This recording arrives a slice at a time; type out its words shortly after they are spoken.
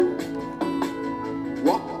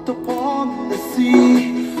the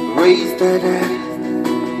sea, raise the dead.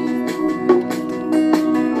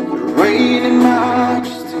 Reign in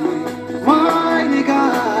majesty, mighty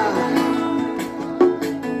God.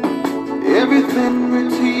 Everything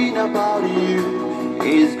written about you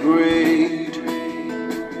is great.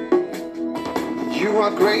 You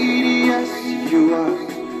are great, yes, you are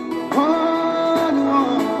one.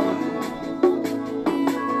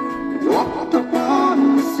 Walked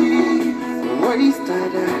upon the sea, raised the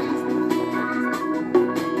dead.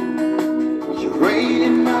 You reign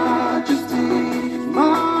in majesty,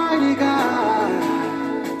 mighty God.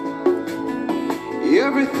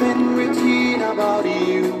 Everything written about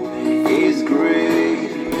you is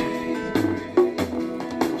great.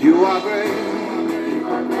 You are great.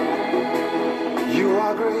 You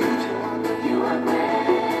are great. You are great.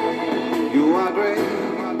 You are great.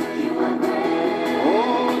 You are great.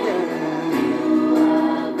 Oh yeah. You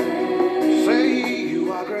are great. Say you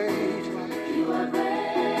are great. You are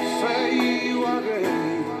great. Say you are great.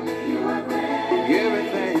 You are great.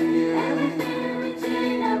 Everything, yeah.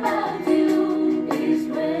 Everything about you is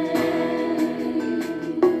great.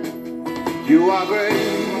 You are great.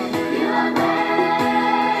 You are great.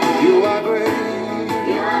 You are great.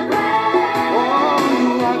 You are great.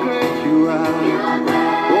 You are great, you are. You are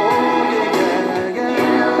great. Oh, yeah, yeah.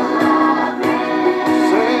 You are great.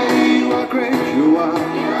 Say you are great, you are.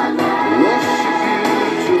 You are great. Worship you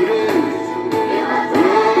today. You are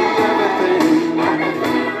great. Everything.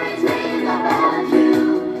 Everything about you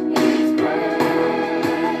is great.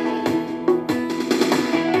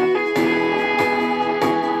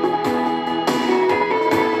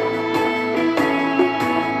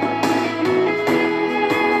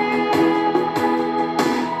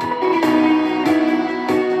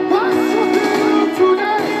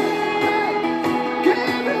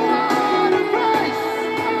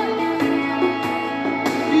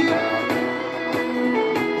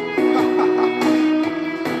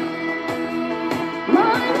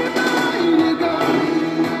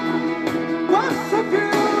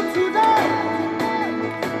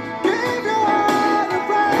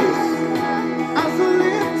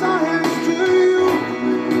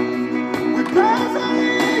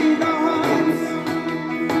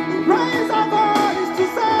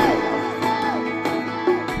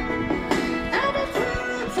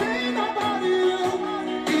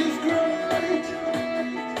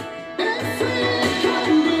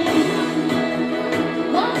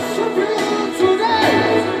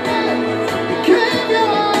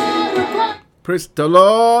 Praise the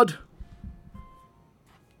Lord.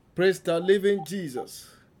 Praise the living Jesus.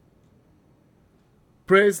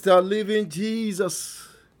 Praise the living Jesus.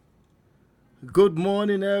 Good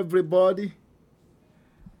morning, everybody.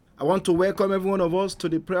 I want to welcome every one of us to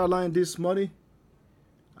the prayer line this morning.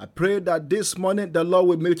 I pray that this morning the Lord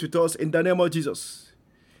will meet with us in the name of Jesus.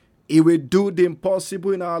 He will do the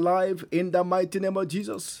impossible in our life in the mighty name of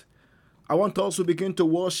Jesus. I want us to begin to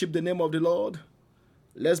worship the name of the Lord.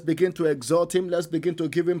 Let's begin to exalt him. Let's begin to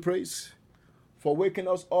give him praise for waking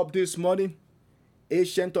us up this morning.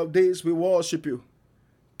 Ancient of days, we worship you.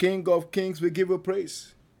 King of kings, we give you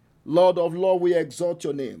praise. Lord of lords, we exalt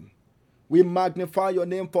your name. We magnify your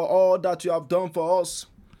name for all that you have done for us.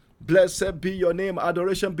 Blessed be your name.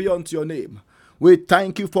 Adoration be unto your name. We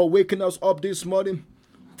thank you for waking us up this morning.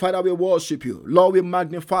 Father, we worship you. Lord, we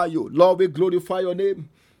magnify you. Lord, we glorify your name.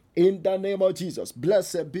 In the name of Jesus,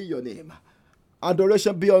 blessed be your name.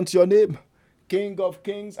 Adoration be unto your name, King of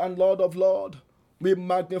kings and Lord of lords. We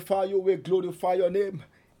magnify you, we glorify your name.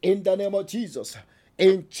 In the name of Jesus.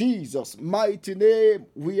 In Jesus' mighty name,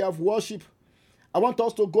 we have worship. I want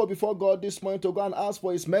us to go before God this morning to go and ask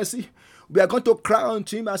for his mercy. We are going to cry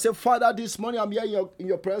unto him and say, Father, this morning I'm here in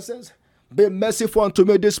your presence. Be merciful unto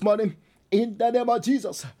me this morning. In the name of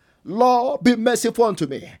Jesus. Lord, be merciful unto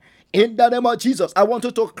me. In the name of Jesus, I want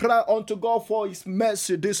you to cry unto God for his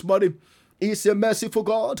mercy this morning. He's a merciful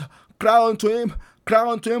God. Cry unto him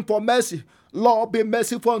for mercy. Lord, be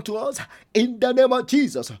merciful unto us. In the name of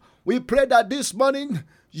Jesus, we pray that this morning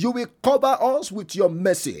you will cover us with your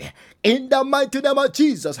mercy. In the mighty name of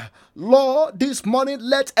Jesus, Lord, this morning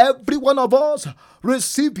let every one of us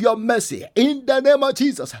receive your mercy. In the name of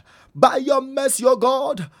Jesus, by your mercy, O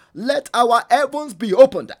God, let our heavens be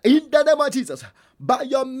opened. In the name of Jesus, by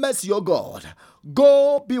your mercy, O God,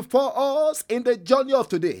 go before us in the journey of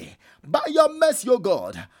today. By your mercy, O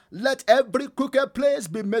God, let every crooked place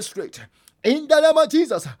be made straight. In the name of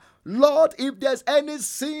Jesus, Lord, if there's any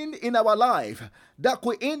sin in our life that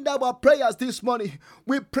could hinder our prayers this morning,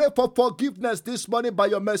 we pray for forgiveness this morning by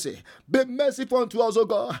your mercy. Be merciful unto us, O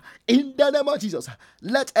God. In the name of Jesus,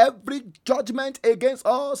 let every judgment against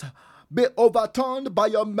us be overturned by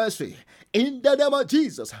your mercy. In the name of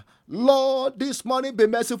Jesus, Lord, this morning be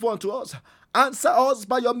merciful unto us. Answer us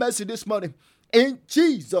by your mercy this morning. In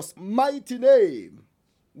Jesus' mighty name,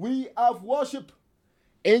 we have worshiped.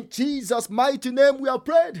 In Jesus' mighty name, we have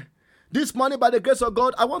prayed. This morning, by the grace of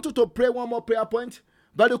God, I want you to pray one more prayer point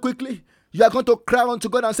very quickly. You are going to cry unto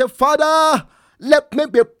God and say, Father, let me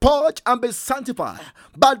be purged and be sanctified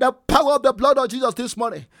by the power of the blood of Jesus this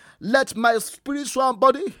morning. Let my spiritual and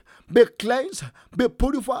body be cleansed, be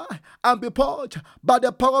purified, and be purged by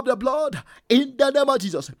the power of the blood in the name of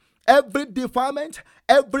Jesus. Every defilement,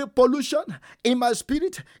 every pollution in my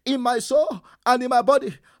spirit, in my soul, and in my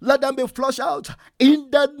body, let them be flushed out in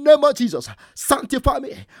the name of Jesus. Sanctify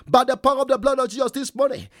me by the power of the blood of Jesus this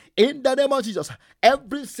morning in the name of Jesus.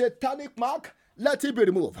 Every satanic mark, let it be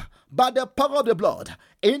removed by the power of the blood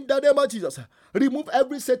in the name of Jesus. Remove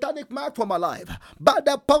every satanic mark from my life by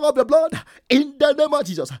the power of the blood in the name of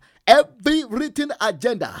Jesus. Every written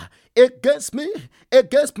agenda against me,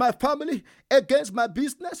 against my family, against my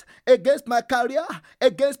business, against my career,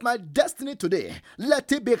 against my destiny today, let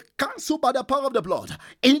it be cancelled by the power of the blood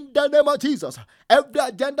in the name of Jesus. Every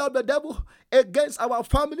agenda of the devil against our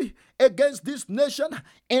family, against this nation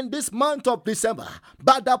in this month of December,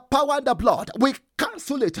 by the power and the blood, we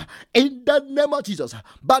cancel it in the name of Jesus.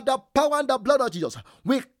 By the power and the blood of Jesus,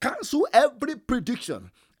 we cancel every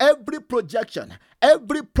prediction, every projection,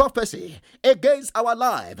 every prophecy against our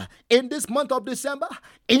life in this month of December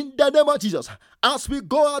in the name of Jesus. As we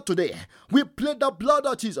go out today, we plead the blood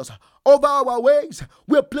of Jesus over our ways.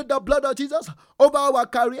 We plead the blood of Jesus over our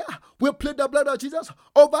career. We plead the blood of Jesus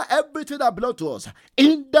over everything that belongs to us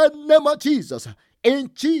in the name of Jesus.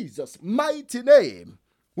 In Jesus' mighty name,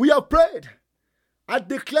 we have prayed. I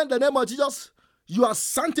declare in the name of Jesus, you are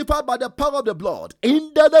sanctified by the power of the blood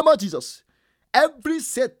in the name of Jesus. Every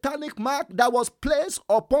satanic mark that was placed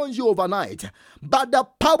upon you overnight by the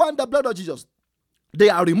power and the blood of Jesus, they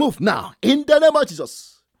are removed now in the name of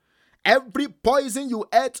Jesus. Every poison you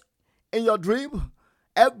ate in your dream,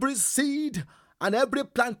 every seed and every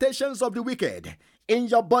plantations of the wicked in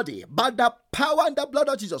your body, by the power and the blood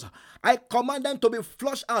of Jesus, I command them to be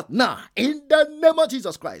flushed out now in the name of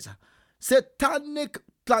Jesus Christ. Satanic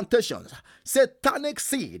plantations, satanic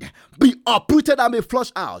seed, be uprooted and be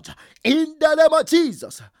flushed out in the name of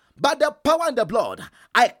Jesus. By the power and the blood,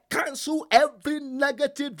 I cancel every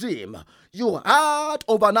negative dream you had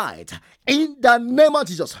overnight in the name of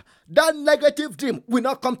Jesus. That negative dream will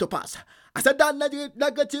not come to pass. I said that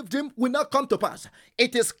negative dream will not come to pass.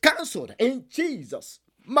 It is cancelled in Jesus'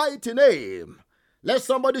 mighty name. Let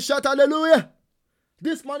somebody shout hallelujah.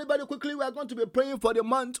 This morning, very quickly, we are going to be praying for the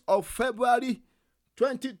month of February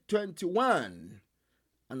 2021.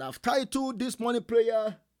 And I've titled this morning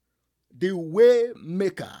prayer, The Way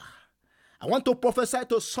Maker. I want to prophesy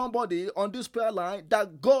to somebody on this prayer line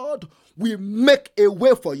that God will make a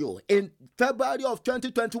way for you in February of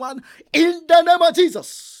 2021 in the name of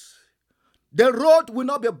Jesus. The road will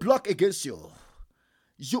not be blocked against you.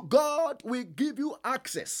 God will give you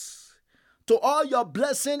access to all your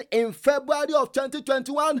blessing in February of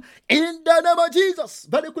 2021 in the name of Jesus.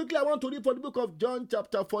 Very quickly, I want to read from the book of John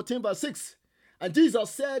chapter 14 verse 6. And Jesus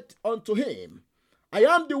said unto him, I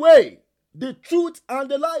am the way, the truth, and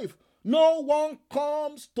the life. No one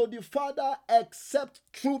comes to the Father except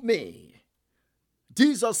through me.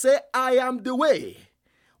 Jesus said, I am the way.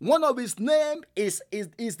 One of his name is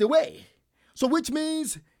the way. So which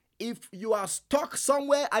means if you are stuck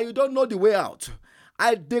somewhere and you don't know the way out,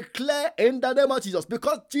 I declare in the name of Jesus,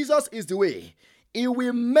 because Jesus is the way, he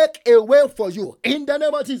will make a way for you in the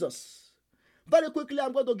name of Jesus. Very quickly,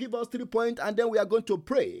 I'm going to give us 3 points and then we are going to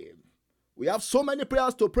pray. We have so many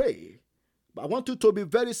prayers to pray, but I want you to be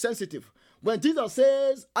very sensitive. When Jesus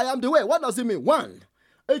says, I am the way, what does it mean? 1,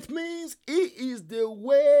 it means he is the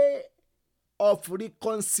way of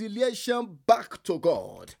reconciliation back to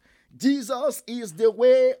God. Jesus is the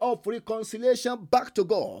way of reconciliation back to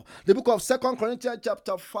God. The book of 2 Corinthians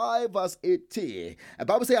chapter 5 verse 18. The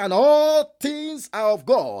Bible says, and all things are of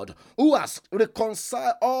God, who has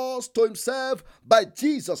reconciled us to himself by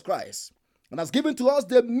Jesus Christ, and has given to us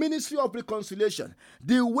the ministry of reconciliation.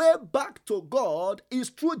 The way back to God is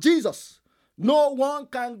through Jesus. No one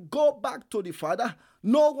can go back to the Father.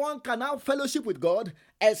 No one can have fellowship with God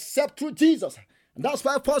except through Jesus. And that's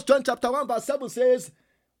why 1 John chapter 1 verse 7 says,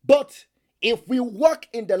 but if we walk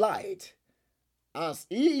in the light, as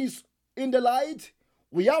he is in the light,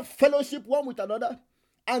 we have fellowship one with another,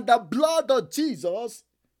 and the blood of Jesus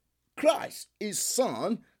Christ, his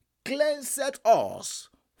Son, cleanseth us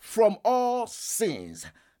from all sins.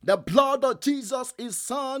 The blood of Jesus, his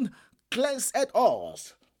Son, cleanseth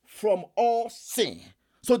us from all sin.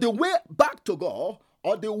 So the way back to God,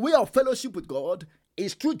 or the way of fellowship with God,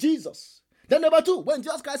 is through Jesus. Then number 2, when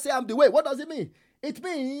Jesus Christ says, I'm the way, what does it mean? It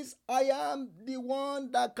means I am the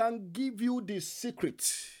one that can give you the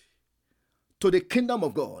secret to the kingdom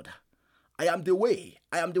of God. I am the way.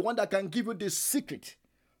 I am the one that can give you the secret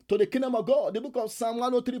to the kingdom of God. The book of Psalm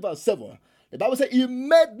 103 verse 7. The Bible says, He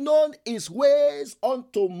made known His ways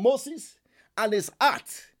unto Moses and His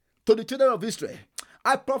acts to the children of Israel.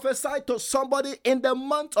 I prophesy to somebody in the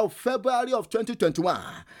month of February of 2021,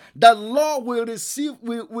 the Lord will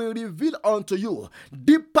reveal unto you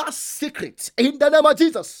deeper secrets in the name of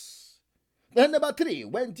Jesus. Then number 3,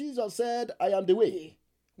 when Jesus said, I am the way,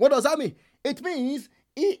 what does that mean? It means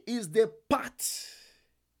He is the path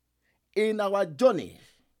in our journey.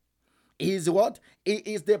 He is what? He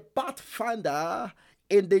is the pathfinder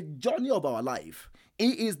in the journey of our life.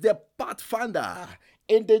 He is the pathfinder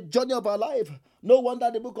in the journey of our life. No wonder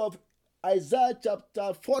the book of Isaiah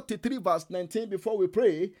chapter 43 verse 19, before we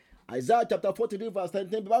pray, Isaiah chapter 43 verse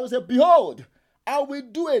 19, the Bible says, Behold, I will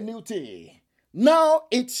do a new thing. Now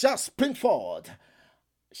it shall spring forth.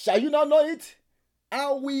 Shall you not know it?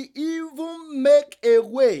 I will even make a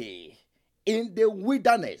way in the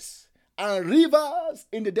wilderness and rivers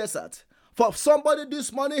in the desert. For somebody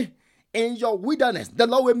this morning, in your wilderness, the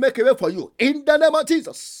Lord will make a way for you. In the name of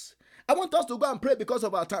Jesus. I want us to go and pray because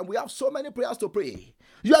of our time. We have so many prayers to pray.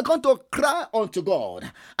 You are going to cry unto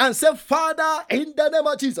God and say, Father, in the name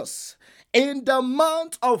of Jesus, in the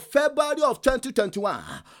month of February of 2021,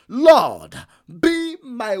 Lord, be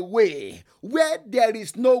my way where there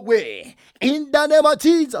is no way. In the name of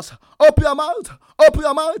Jesus, open your mouth, open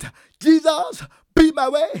your mouth. Jesus, be my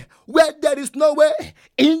way where there is no way.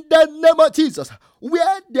 In the name of Jesus,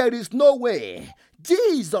 where there is no way,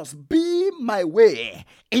 Jesus, be my way.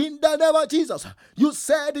 In the name of Jesus, you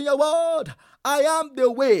said in your word, I am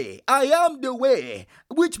the way, I am the way,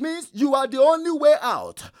 which means you are the only way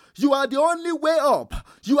out. You are the only way up.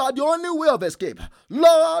 You are the only way of escape.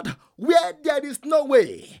 Lord, where there is no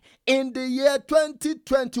way, in the year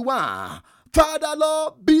 2021, Father,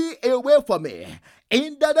 Lord, be a way for me.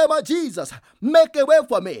 In the name of Jesus, make a way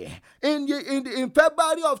for me. In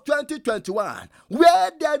February of 2021,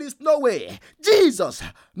 where there is no way, Jesus,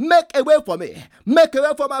 make a way for me. Make a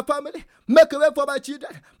way for my family. Make a way for my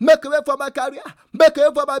children. Make a way for my career. Make a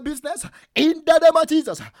way for my business. In the name of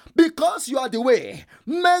Jesus, because you are the way,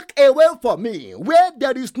 make a way for me where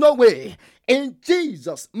there is no way. In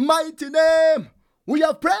Jesus' mighty name, we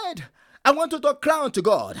have prayed. I want you to cry unto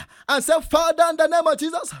God and say, Father, in the name of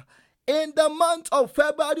Jesus, in the month of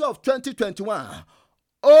February of 2021,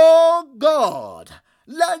 oh God,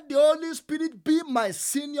 let the Holy Spirit be my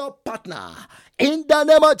senior partner. In the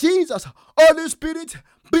name of Jesus, Holy Spirit,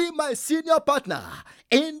 be my senior partner.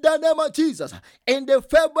 In the name of Jesus, in the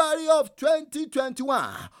February of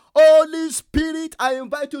 2021, Holy Spirit, I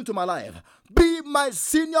invite you into my life. Be my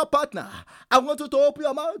senior partner. I want you to open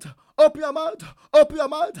your mouth. Open your mouth, open your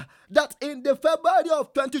mouth, that in the February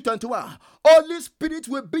of 2021, Holy Spirit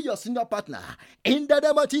will be your senior partner. In the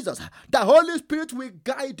name of Jesus, the Holy Spirit will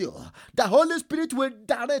guide you. The Holy Spirit will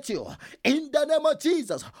direct you. In the name of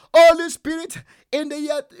Jesus, Holy Spirit, in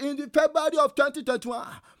the February of 2021,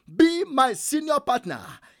 be my senior partner.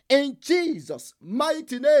 In Jesus'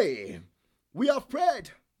 mighty name, we have prayed.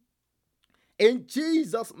 In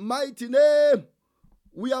Jesus' mighty name,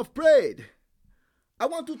 we have prayed. I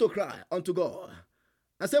want you to cry unto God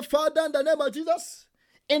and say, Father, in the name of Jesus,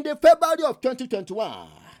 in the February of 2021,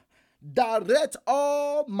 direct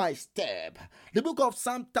all my steps. The book of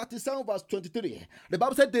Psalm 37 verse 23, the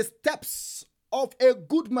Bible said, the steps of a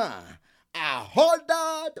good man are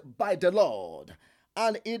ordered by the Lord,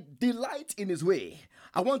 and it delights in his way.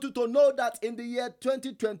 I want you to know that in the year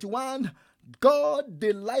 2021, God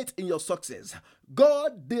delights in your success.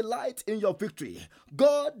 God delights in your victory.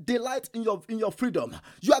 God delights in your freedom.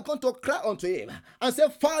 You are going to cry unto him and say,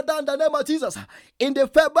 Father, in the name of Jesus, in the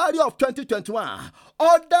February of 2021,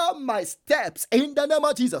 order my steps in the name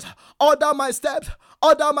of Jesus. Order my steps,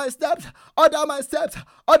 order my steps, order my steps,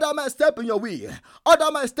 order my step in your will,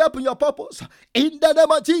 order my step in your purpose. In the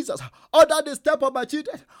name of Jesus, order the step of my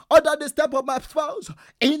children, order the step of my spouse.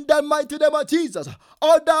 In the mighty name of Jesus,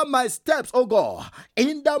 order my steps, oh God.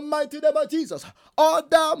 In the mighty name of Jesus,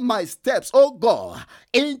 order my steps, oh God.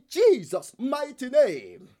 In Jesus' mighty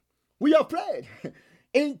name, we are prayed.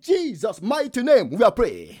 In Jesus' mighty name, we are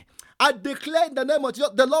praying. I declare in the name of Jesus,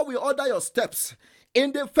 the Lord will order your steps.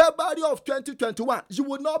 In the February of 2021, you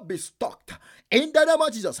will not be stuck. In the name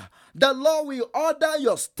of Jesus, the Lord will order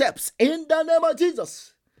your steps. In the name of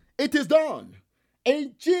Jesus, it is done.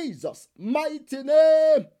 In Jesus' mighty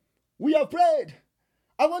name, we have prayed.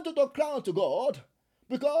 I want you to cry unto God,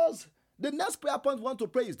 Because the next prayer point we want to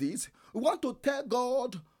pray is this. We want to tell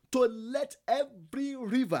God to let every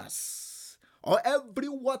rivers or every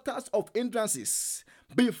waters of hindrances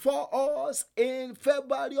before us in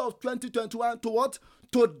February of 2021 to what?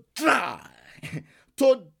 To dry.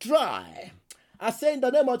 To dry. I say in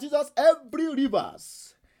the name of Jesus, every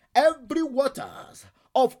rivers, every waters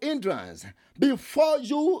of hindrance before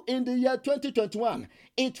you in the year 2021,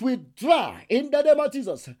 it will dry in the name of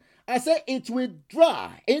Jesus. I say it will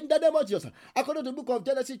dry in the name of Jesus. According to the book of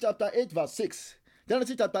Genesis chapter 8 verse 6.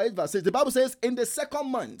 Genesis chapter 8 verse 6. The Bible says, in the second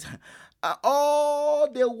month, all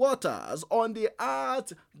the waters on the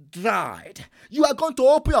earth dried. You are going to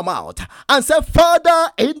open your mouth and say,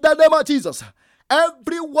 Father, in the name of Jesus,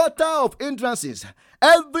 every water of hindrances,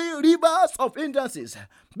 every rivers of hindrances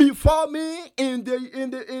before me in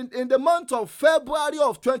the month of February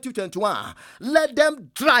of 2021, let them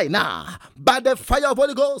dry now by the fire of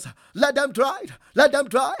Holy Ghost. Let them dry, let them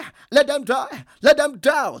dry, let them dry, let them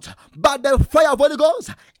dry out by the fire of Holy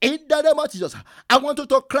Ghost. In the name of Jesus, I want you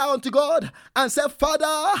to cry unto God and say,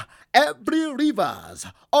 Father, every rivers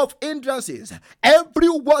of hindrances, every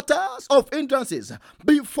waters of hindrances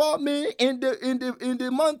before me in the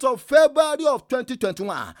month of February of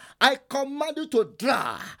 2021, I command you to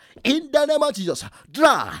dry in the name of Jesus.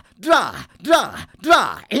 Dry, dry, dry,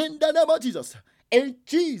 dry in the name of Jesus. In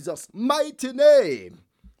Jesus' mighty name,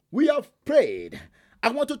 we have prayed. I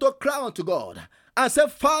want you to cry unto God and say,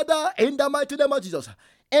 Father, in the mighty name of Jesus,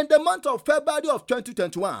 in the month of February of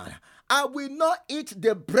 2021, I will not eat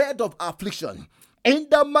the bread of affliction. In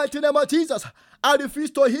the mighty name of Jesus, I refuse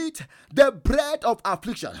to eat the bread of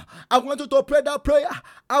affliction. I want you to pray that prayer.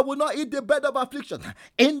 I will not eat the bread of affliction.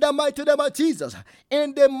 In the mighty name of Jesus,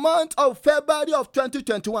 in the month of February of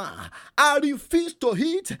 2021, I refuse to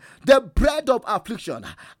eat the bread of affliction.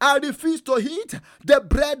 I refuse to eat the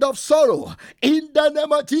bread of sorrow. In the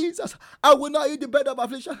name of Jesus, I will not eat the bread of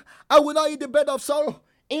affliction. I will not eat the bread of sorrow.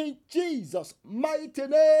 In Jesus' mighty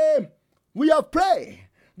name, we have prayed.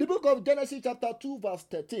 The book of Genesis chapter 2 verse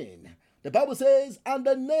 13. The Bible says, and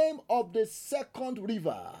the name of the second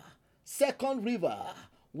river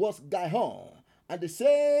was Gihon, and the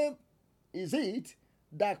same is it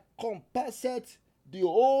that compasseth the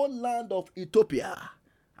whole land of Ethiopia.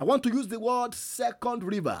 I want to use the word second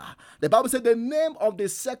river. The Bible said the name of the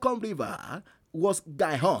second river was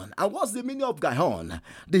Gihon. And what's the meaning of Gihon?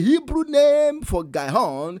 The Hebrew name for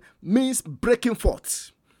Gihon means breaking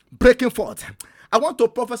forth. Breaking forth. I want to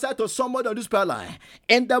prophesy to somebody on this prayer line.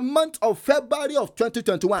 In the month of February of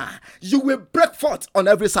 2021, you will break forth on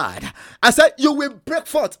every side. I said you will break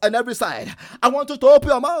forth on every side. I want you to open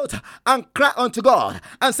your mouth and cry unto God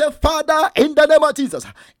and say, Father, in the name of Jesus,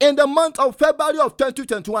 in the month of February of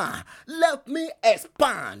 2021, let me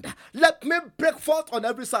expand. Let me break forth on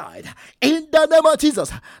every side. In the name of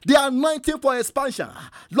Jesus, the anointing for expansion,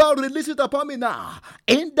 Lord, release it upon me now.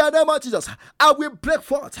 In the name of Jesus, I will break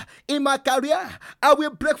forth in my career. I will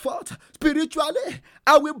break forth spiritually.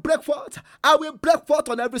 I will break forth. I will break forth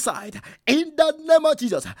on every side. In the name of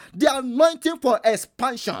Jesus, the anointing for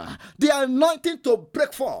expansion, the anointing to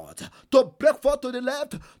break forth to the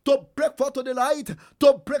left, to break forth to the right,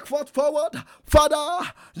 to break forth forward.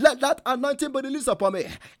 Father, let that anointing be released upon me.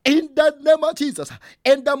 In the name of Jesus,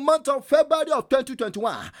 in the month of February of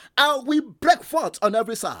 2021, I will break forth on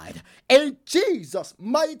every side. In Jesus'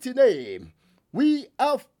 mighty name, we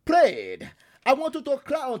have prayed. I want you to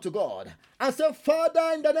cry unto God and say,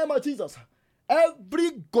 Father, in the name of Jesus,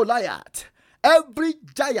 every Goliath, every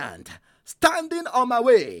giant standing on my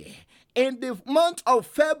way in the month of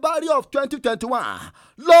February of 2021,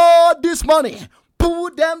 Lord, this morning,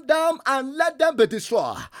 pull them down and let them be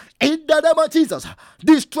destroyed. In the name of Jesus,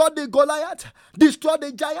 destroy the Goliath, destroy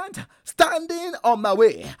the giant standing on my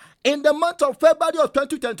way. In the month of February of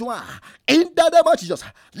 2021, in the name of Jesus,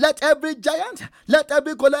 let every giant, let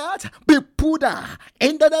every Goliath be pulled down.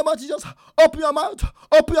 In the name of Jesus, open your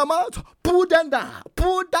mouth, pull them down,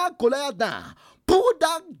 pull that Goliath down. Pull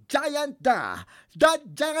that giant down.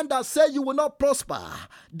 That giant that said you will not prosper.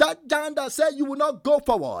 That giant that said you will not go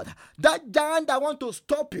forward. That giant that want to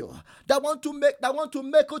stop you. That want to make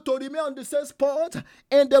you to remain on the same spot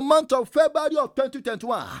in the month of February of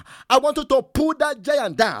 2021. I want you to pull that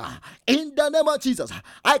giant down. In the name of Jesus,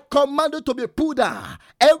 I command you to be pulled down.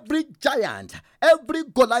 Every giant, every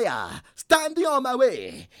Goliath standing on my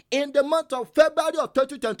way in the month of February of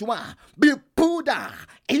 2021, be pulled down.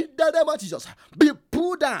 In the name of Jesus, be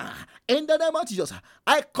pulled down. In the name of Jesus,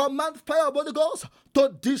 I command fire of Holy Ghost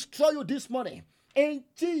to destroy you this morning. In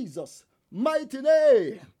Jesus' mighty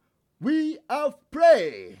name, we have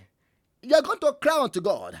prayed. You're going to cry unto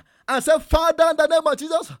God and say, Father, in the name of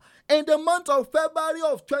Jesus, in the month of February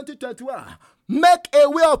of 2021, make a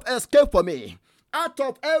way of escape for me out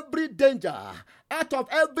of every danger, out of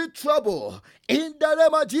every trouble, in the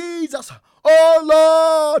name of Jesus. Oh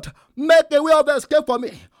Lord, make a way of escape for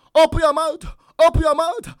me. Open your mouth, open your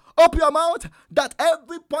mouth, open your mouth, that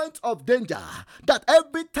every point of danger, that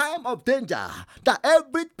every time of danger, that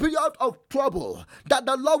every period of trouble, that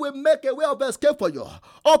the Lord will make a way of escape for you.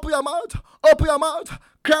 Open your mouth,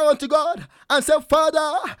 cry unto God and say,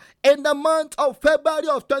 Father, in the month of February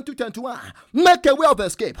of 2021, make a way of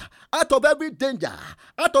escape out of every danger,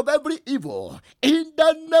 out of every evil, in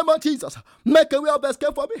the name of Jesus. Make a way of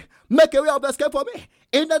escape for me, make a way of escape for me,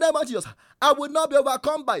 in the name of Jesus. I will not be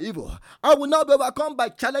overcome by evil. I will not be overcome by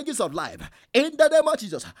challenges of life. In the name of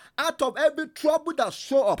Jesus, out of every trouble that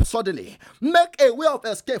show up suddenly, make a way of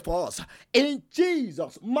escape for us. In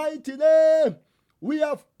Jesus' mighty name, we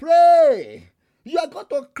have prayed. You are going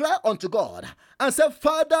to cry unto God and say,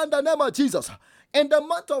 Father, in the name of Jesus, in the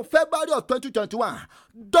month of February of 2021,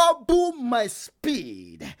 double my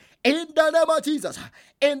speed. In the name of Jesus,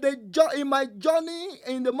 in my journey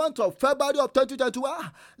in the month of February of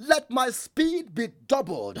 2021, let my speed be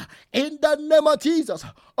doubled. In the name of Jesus,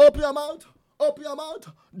 open your mouth. Open your mouth.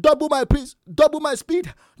 Double my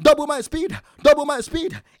speed. Double my speed. Double my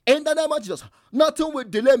speed. In the name of Jesus. Nothing will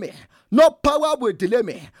delay me. No power will delay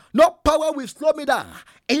me. No power will slow me down.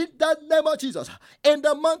 In the name of Jesus. In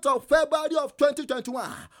the month of February of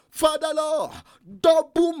 2021. Father Lord,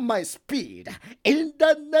 double my speed. In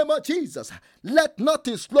the name of Jesus. Let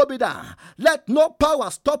nothing slow me down. Let no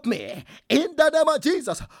power stop me. In the name of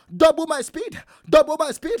Jesus. Double my speed. Double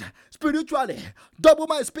my speed. Spiritually. Double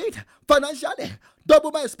my speed. Financially.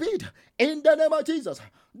 Double my speed. In the name of Jesus.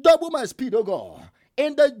 Double my speed, oh God.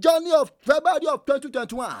 In the journey of February of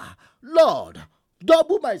 2021. Lord,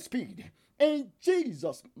 double my speed. In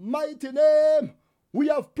Jesus' mighty name, we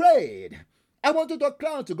have prayed. I want you to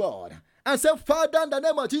cry unto God and say, Father, in the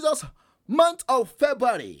name of Jesus, month of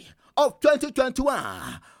February of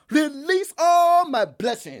 2021, release all my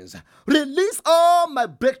blessings, release all my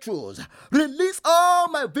breakthroughs, release all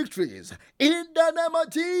my victories. In the name of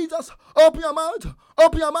Jesus, open your mouth,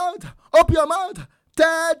 open your mouth, open your mouth.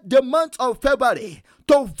 Tell the month of February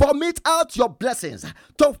to vomit out your blessings,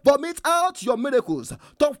 to vomit out your miracles,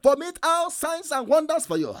 to vomit out signs and wonders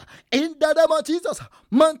for you. In the name of Jesus,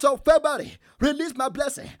 month of February, release my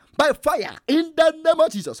blessing by fire. In the name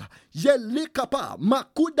of Jesus. Yelikapa,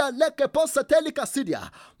 Makuda Lekepo Satelika Sidia.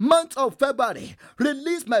 Month of February,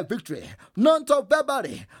 release my victory. Month of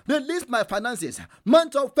February, release my finances.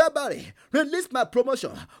 Month of February, release my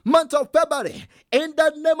promotion. Month of February, in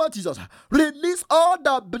the name of Jesus, release all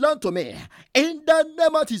that belong to me. In the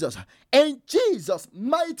name of Jesus. In Jesus'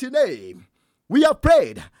 mighty name, we have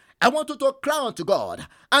prayed. I want you to cry unto God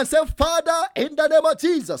and say, Father, in the name of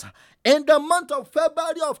Jesus, in the month of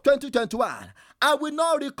February of 2021, I will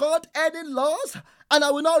not record any loss and I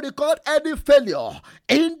will not record any failure.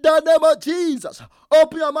 In the name of Jesus,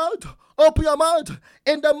 open your mouth, open your mouth.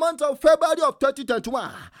 In the month of February of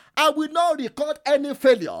 2021, I will not record any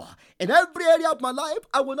failure. In every area of my life,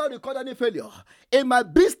 I will not record any failure. In my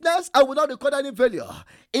business, I will not record any failure.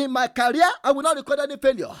 In my career, I will not record any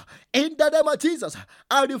failure. In the name of Jesus,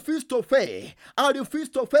 I refuse to fail. I refuse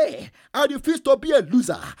to fail. I refuse to be a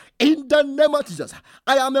loser. In the name of Jesus,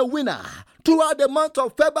 I am a winner. Throughout the month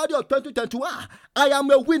of February of 2021, I am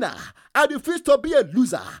a winner. I refuse to be a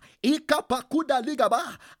loser.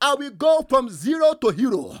 I will go from zero to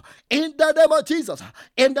hero. In the name of Jesus,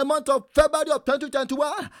 in the month of February of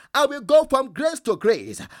 2021, I will go from grace to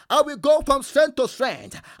grace. I will go from strength to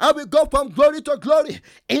strength. I will go from glory to glory.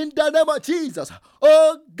 In the name of Jesus,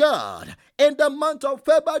 oh God, in the month of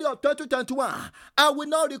February of 2021, I will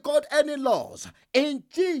not record any loss. In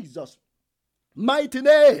Jesus' mighty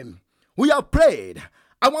name, we have prayed.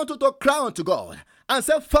 I want you to cry unto God and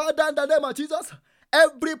say, Father, in the name of Jesus,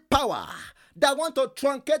 every power that want to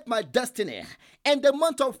truncate my destiny in the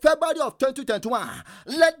month of February of 2021,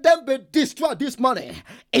 let them be destroyed this morning.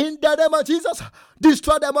 In the name of Jesus,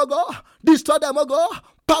 destroy them, oh God. Destroy them, oh God.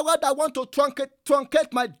 Power that want to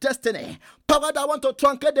truncate my destiny. Power that want to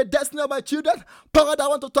truncate the destiny of my children. Power that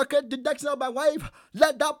want to truncate the destiny of my wife.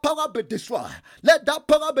 Let that power be destroyed. Let that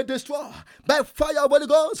power be destroyed by fire of Holy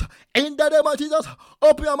Ghost. In the name of Jesus,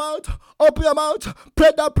 open your mouth. Open your mouth.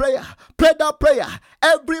 Pray that prayer. Pray that prayer.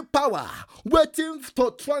 Every power waiting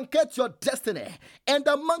to truncate your destiny in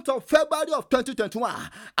the month of February of 2021,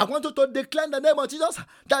 I want you to declare in the name of Jesus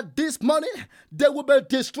that this morning they will be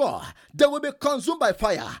destroyed. They will be consumed by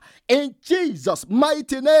fire. In Jesus'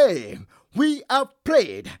 mighty name, we have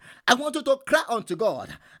prayed. I want you to cry unto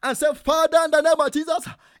God and say, Father, in the name of Jesus,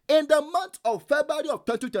 in the month of February of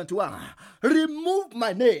 2021, remove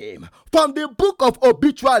my name from the book of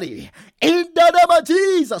obituary. In the name of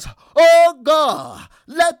Jesus, oh God,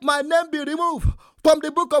 let my name be removed from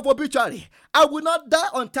the book of obituary. I will not die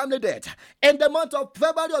untimely death. In the month of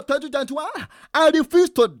February of 2021, I refuse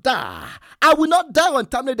to die. I will not die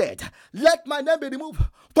untimely death. Let my name be removed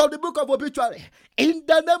from the book of obituary. In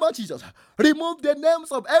the name of Jesus, remove the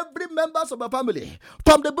names of every members of my family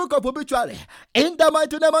from the book of obituary. In the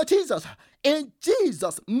mighty name of Jesus, in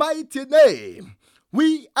Jesus' mighty name,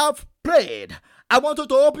 we have prayed. I want you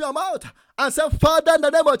to open your mouth and say, Father, in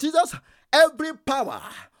the name of Jesus, every power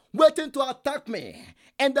waiting to attack me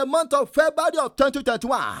in the month of February of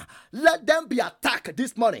 2021, let them be attacked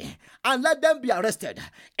this morning and let them be arrested.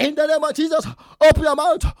 In the name of Jesus, open your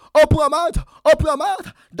mouth, open your mouth, open your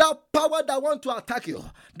mouth. That power that want to attack you,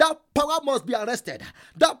 that power must be arrested.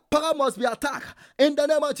 That power must be attacked. In the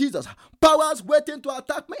name of Jesus, powers waiting to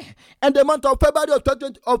attack me in the month of February of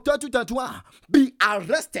 2021, be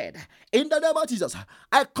arrested. In the name of Jesus,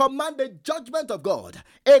 I command the judgment of God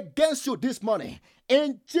against you this morning.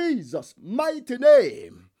 In Jesus' mighty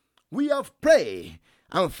name, we have prayed.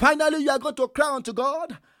 And finally, you are going to cry unto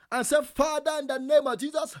God and say, Father, in the name of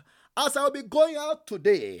Jesus, as I will be going out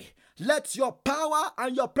today, let your power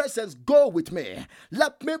and your presence go with me.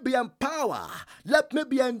 Let me be empowered. Let me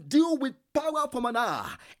be endued with power from an hour.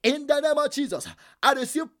 In the name of Jesus, I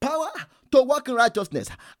receive power to walk in righteousness.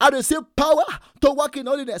 I receive power to walk in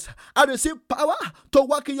holiness. I receive power to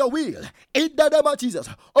walk in your will. In the name of Jesus.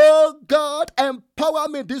 Oh God, empower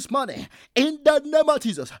me this morning. In the name of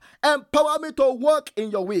Jesus. Empower me to walk in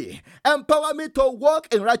your way. Empower me to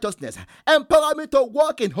walk in righteousness. Empower me to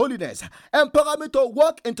walk in holiness. Empower me to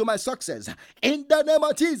walk into my success. In the name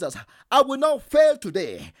of Jesus. I will not fail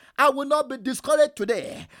today. I will not be discouraged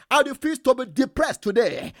today. I refuse to be depressed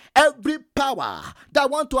today. Every power that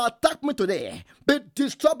want to attack me today, be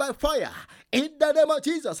destroyed by fire. In the name of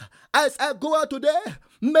Jesus, as I go out today,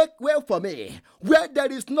 make way for me where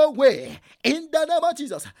there is no way. In the name of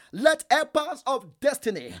Jesus, let helpers of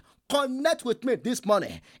destiny connect with me this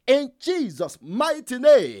morning. In Jesus' mighty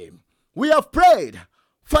name, we have prayed.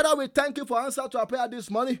 Father, we thank you for answer to our prayer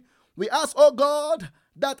this morning. We ask, oh God,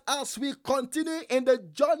 that as we continue in the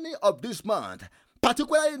journey of this month,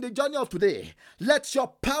 particularly in the journey of today, let your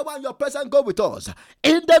power and your presence go with us.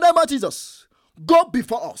 In the name of Jesus, go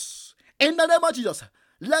before us. In the name of Jesus,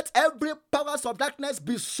 let every powers of darkness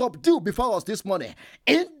be subdued before us this morning.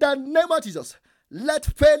 In the name of Jesus, let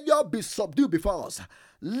failure be subdued before us.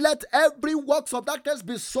 Let every works of darkness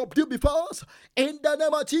be subdued before us. In the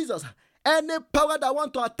name of Jesus, any power that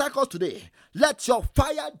want to attack us today, let your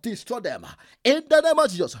fire destroy them. In the name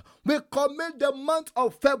of Jesus, we commit the month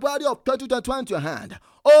of February of 2021 into your hand.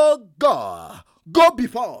 Oh God, go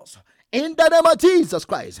before us. In the name of Jesus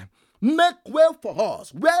Christ, make way for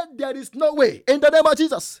us where there is no way. In the name of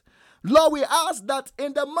Jesus, Lord, we ask that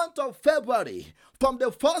in the month of February, from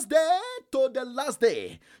the first day to the last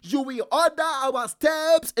day, you will order our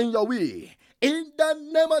steps in your way. In the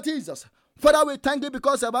name of Jesus, Father, we thank you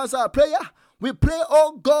because of answer our prayer. We pray,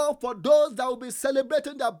 oh God, for those that will be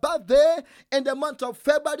celebrating their birthday in the month of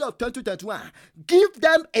February of 2021. Give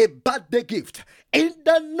them a birthday gift in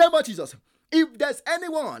the name of Jesus. If there's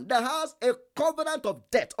anyone that has a covenant of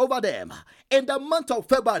death over them in the month of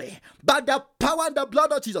February, by the power and the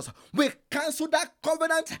blood of Jesus, we cancel that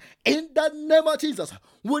covenant in the name of Jesus.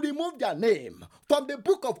 We remove their name from the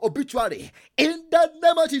book of obituary in the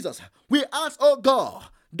name of Jesus. We ask, oh God,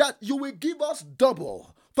 that you will give us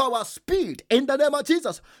double for our speed in the name of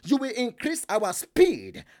Jesus. You will increase our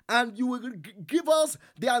speed and you will give us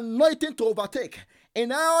the anointing to overtake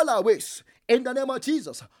in all our ways in the name of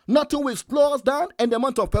Jesus. Nothing will slow us down in the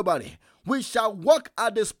month of February. We shall walk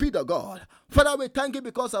at the speed of God. Father, we thank you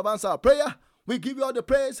because of answer our prayer. We give you all the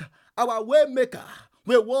praise. Our way maker,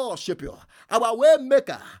 we worship you. Our way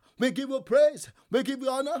maker, we give you praise. We give you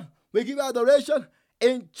honor. We give you adoration.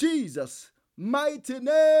 In Jesus' mighty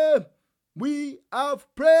name, we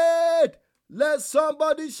have prayed. Let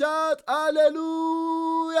somebody shout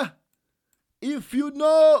hallelujah. If you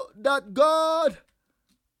know that God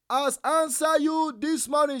has answered you this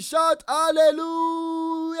morning, shout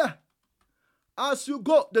hallelujah. As you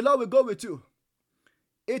go, the Lord will go with you.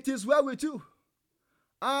 It is well with you.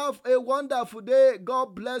 Have a wonderful day.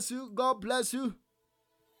 God bless you. God bless you.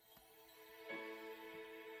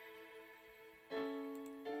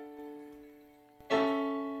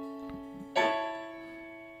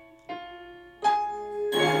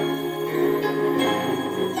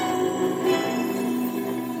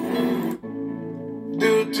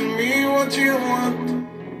 Do to me what what you want.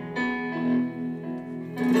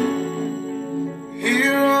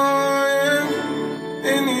 Here I am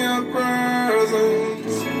in your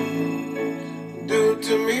presence. Do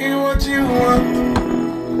to me what you want.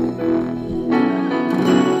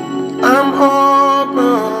 I'm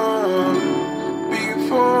open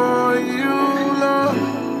before you, Lord.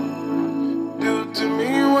 Do to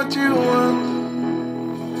me what you want.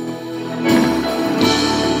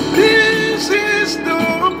 This is the